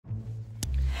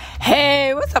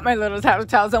Hey, what's up, my little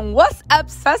TisaTellss? And what's up,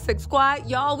 Sussex Squad?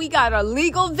 Y'all, we got a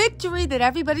legal victory that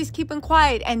everybody's keeping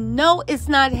quiet. And no, it's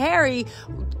not Harry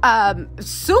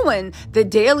suing the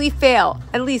Daily Fail.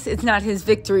 At least it's not his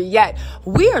victory yet.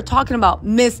 We are talking about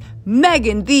Miss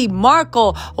Meghan the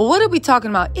Markle. What are we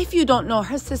talking about? If you don't know,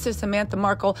 her sister Samantha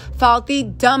Markle filed the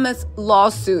dumbest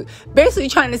lawsuit, basically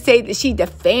trying to say that she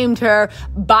defamed her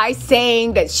by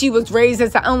saying that she was raised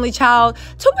as the only child,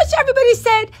 to which everybody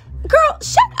said, girl,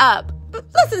 shut up.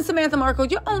 Listen, Samantha Markle,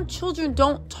 your own children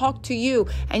don't talk to you.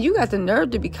 And you got the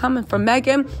nerve to be coming for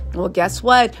Meghan. Well, guess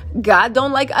what? God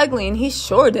don't like ugly. And he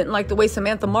sure didn't like the way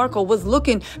Samantha Markle was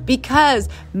looking, because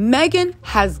Meghan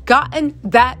has gotten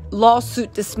that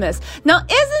lawsuit dismissed. Now, isn't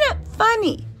it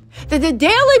funny that the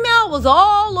Daily Mail was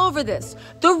all over this?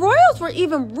 The royals were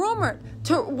even rumored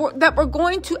that we're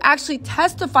going to actually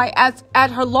testify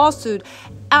at her lawsuit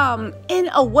in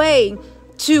a way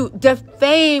to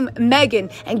defame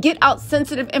Meghan and get out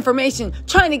sensitive information,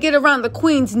 trying to get around the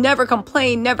Queen's never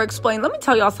complain, never explain. Let me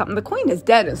tell y'all something. The Queen is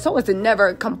dead, and so is the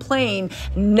never complain,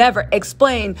 never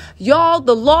explain. Y'all,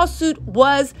 the lawsuit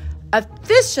was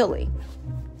officially,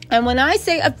 and when I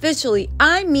say officially,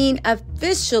 I mean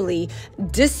officially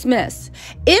dismissed.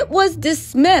 It was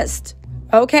dismissed.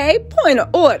 Okay, point of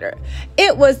order.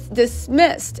 It was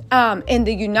dismissed in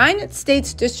the United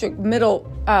States District Middle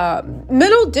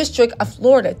District of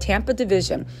Florida, Tampa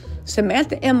Division.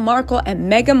 Samantha M. Markle and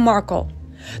Meghan Markle.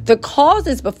 The cause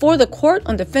is before the court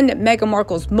on defendant Meghan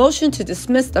Markle's motion to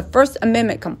dismiss the First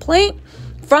Amendment complaint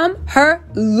from her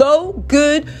low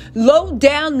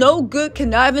down, no good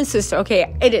conniving sister.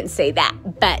 Okay, it didn't say that,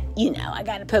 but I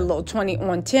got to put a little 20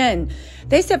 on 10.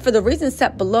 They said for the reasons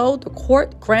set below, the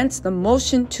court grants the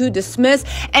motion to dismiss,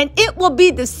 and it will be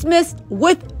dismissed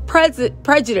with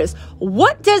prejudice.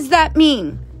 What does that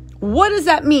mean? What does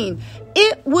that mean?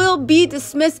 It will be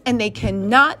dismissed, and they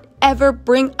cannot ever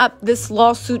bring up this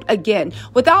lawsuit again.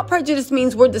 Without prejudice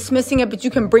means we're dismissing it, but you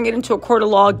can bring it into a court of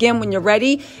law again when you're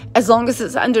ready, as long as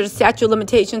it's under the statute of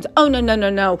limitations. Oh,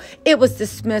 no. It was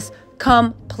dismissed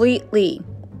completely.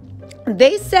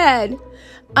 They said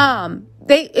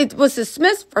it was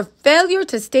dismissed for failure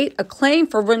to state a claim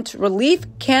for rent relief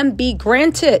can be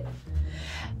granted.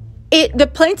 The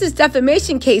plaintiff's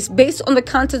defamation case, based on the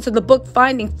contents of the book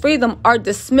Finding Freedom, are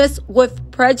dismissed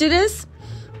with prejudice.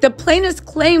 The plaintiff's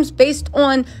claims based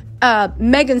on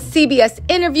Meghan's CBS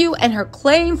interview and her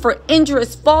claim for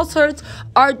injurious falsehoods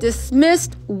are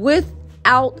dismissed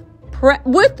without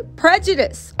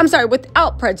prejudice.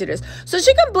 Without prejudice. So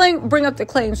she can bring up the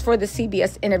claims for the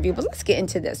CBS interview, but let's get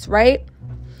into this, right?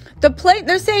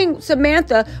 They're saying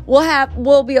Samantha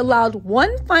will be allowed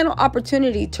one final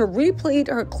opportunity to replead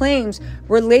her claims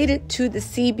related to the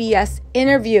CBS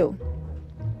interview.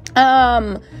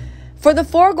 For the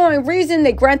foregoing reason,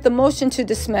 they grant the motion to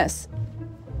dismiss.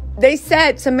 They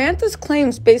said Samantha's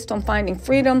claims based on Finding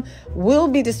Freedom will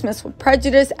be dismissed with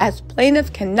prejudice, as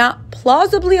plaintiff cannot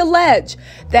plausibly allege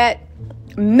that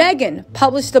Meghan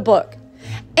published the book,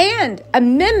 and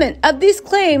amendment of these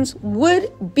claims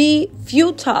would be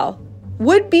futile,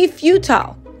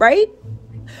 right?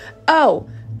 The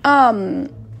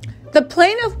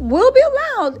plaintiff will be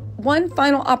allowed one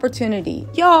final opportunity.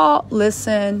 Y'all,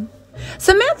 listen.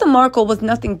 Samantha Markle was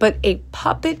nothing but a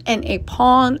puppet and a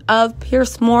pawn of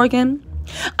Piers Morgan.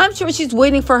 I'm sure she's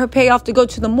waiting for her payoff to go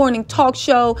to the morning talk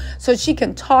show so she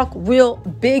can talk real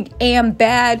big and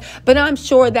bad. But I'm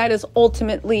sure that is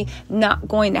ultimately not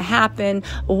going to happen.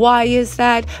 Why is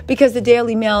that? Because the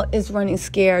Daily Mail is running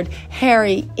scared.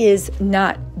 Harry is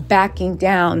not backing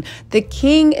down. The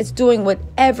king is doing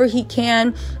whatever he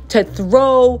can to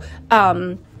throw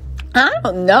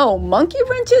monkey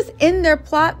wrenches in their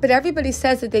plot, but everybody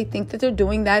says that they think that they're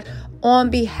doing that on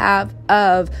behalf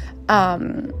of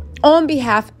the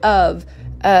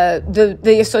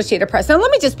Associated Press. Now, let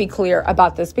me just be clear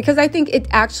about this, because I think it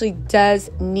actually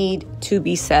does need to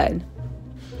be said.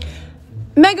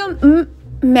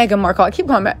 Meghan Markle, I keep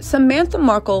calling her Samantha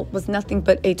Markle, was nothing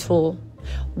but a tool.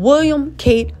 William,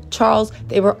 Kate, Charles,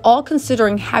 they were all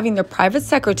considering having their private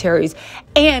secretaries,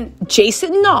 and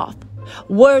Jason Knopf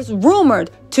was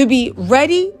rumored to be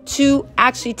ready to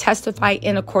actually testify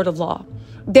in a court of law.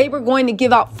 They were going to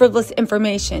give out frivolous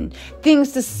information,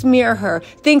 things to smear her,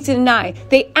 things to deny.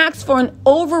 They asked for an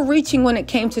overreaching when it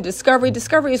came to discovery.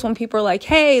 Discovery is when people are like,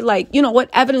 hey, what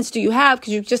evidence do you have?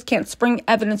 Because you just can't spring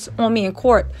evidence on me in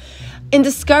court. In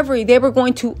discovery, they were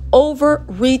going to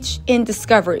overreach in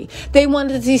discovery. They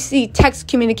wanted to see text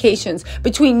communications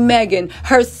between Meghan,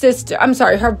 her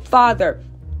father,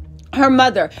 her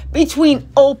mother, between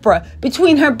Oprah,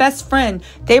 between her best friend.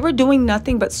 They were doing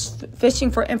nothing but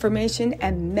fishing for information,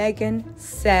 and Meghan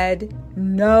said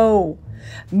no.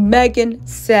 Meghan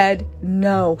said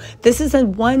no. This is a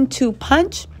 1-2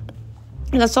 punch.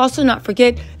 And let's also not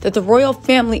forget that the royal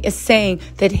family is saying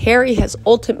that Harry has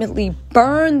ultimately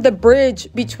burned the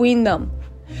bridge between them.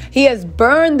 He has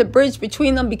burned the bridge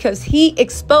between them because he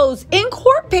exposed in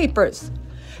court papers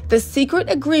the secret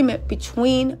agreement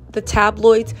between the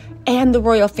tabloids and the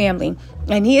royal family.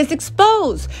 And he has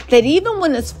exposed that even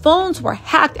when his phones were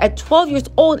hacked at 12 years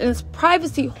old and his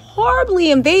privacy horribly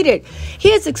invaded,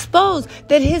 he has exposed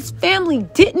that his family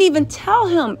didn't even tell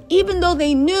him, even though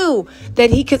they knew that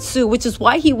he could sue, which is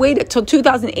why he waited till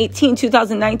 2018,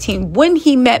 2019, when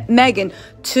he met Meghan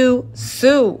to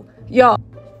sue. Y'all.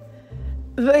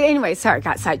 But anyway, sorry,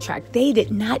 got sidetracked. They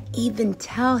did not even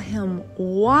tell him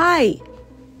why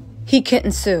he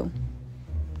couldn't sue.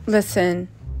 Listen,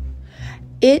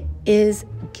 it is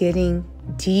getting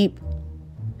deep.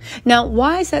 Now,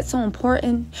 why is that so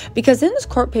important? Because in his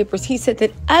court papers, he said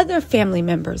that other family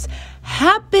members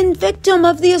have been victim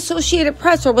of the Associated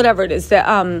Press or whatever it is,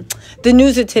 the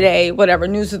News of Today, whatever,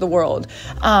 News of the World.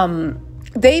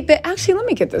 They've been, actually, let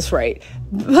me get this right.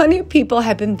 Plenty of people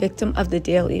have been victim of the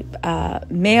Daily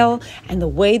Mail and the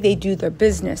way they do their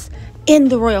business in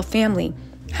the royal family.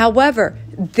 However,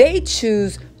 they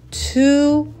choose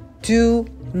to do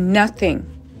nothing.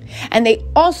 And they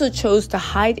also chose to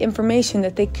hide information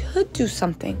that they could do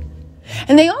something.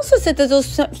 And they also said that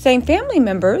those same family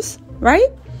members, right,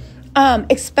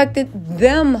 expected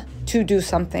them to do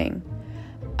something.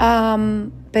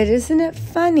 But isn't it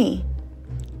funny?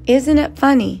 Isn't it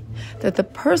funny that the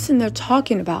person they're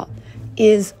talking about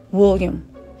is William?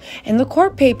 In the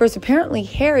court papers, apparently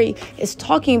Harry is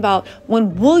talking about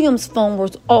when William's phone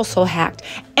was also hacked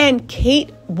and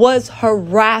Kate was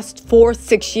harassed for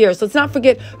 6 years. Let's not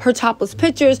forget her topless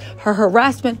pictures, her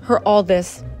harassment, her all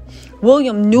this.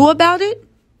 William knew about it.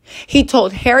 He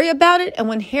told Harry about it. And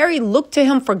when Harry looked to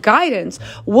him for guidance,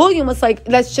 William was like,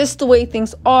 that's just the way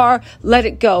things are. Let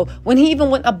it go. When he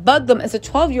even went above them as a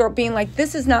 12-year-old being like,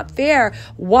 this is not fair.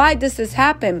 Why does this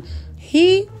happen?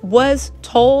 He was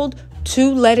told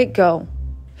to let it go.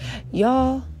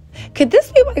 Y'all, could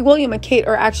this be why William and Kate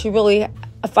are actually really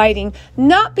fighting?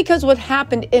 Not because what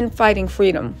happened in Fighting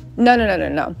Freedom.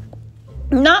 No.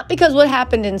 Not because what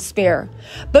happened in Spear,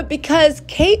 but because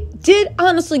Kate did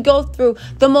honestly go through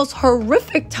the most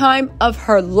horrific time of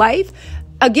her life.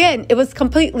 Again, it was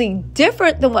completely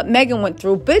different than what Meghan went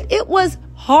through, but it was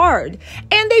hard.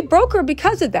 And they broke her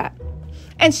because of that.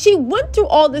 And she went through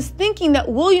all this thinking that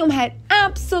William had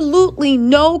absolutely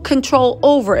no control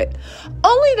over it,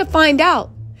 only to find out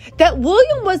that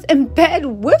William was in bed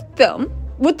with them,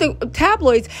 with the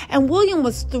tabloids, and William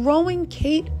was throwing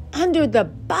Kate under the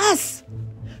bus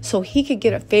so he could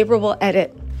get a favorable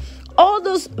edit. All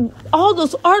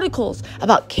those articles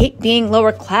about Kate being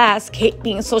lower class, Kate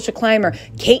being a social climber,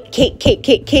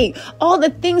 Kate, all the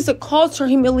things that caused her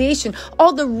humiliation,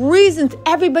 all the reasons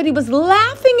everybody was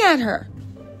laughing at her.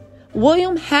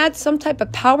 William had some type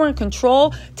of power and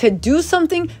control to do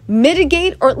something,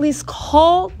 mitigate, or at least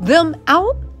call them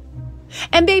out.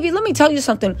 And baby, let me tell you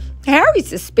something.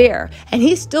 Harry's a spare, and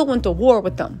he still went to war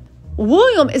with them.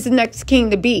 William is the next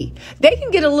king to be. They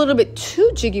can get a little bit too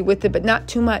jiggy with it, but not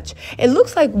too much. It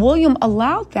looks like William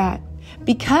allowed that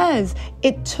because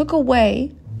it took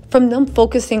away from them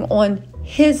focusing on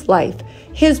his life,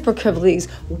 his proclivities,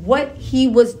 what he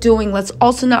was doing. Let's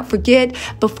also not forget,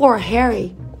 before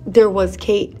Harry, there was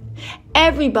Kate.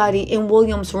 Everybody in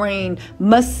William's reign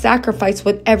must sacrifice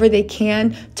whatever they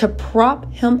can to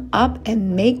prop him up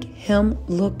and make him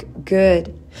look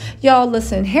good. Y'all,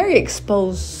 listen, Harry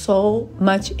exposed so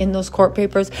much in those court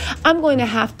papers. I'm going to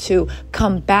have to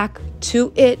come back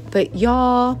to it. But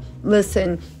y'all,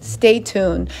 listen, stay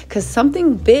tuned because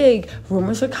something big,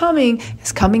 rumors are coming,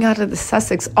 is coming out of the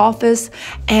Sussex office.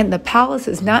 And the palace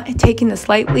is not taking this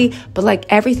lightly. But like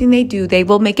everything they do, they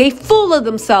will make a fool of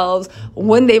themselves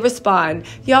when they respond.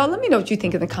 Y'all, let me know what you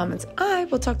think in the comments. I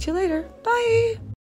will talk to you later. Bye.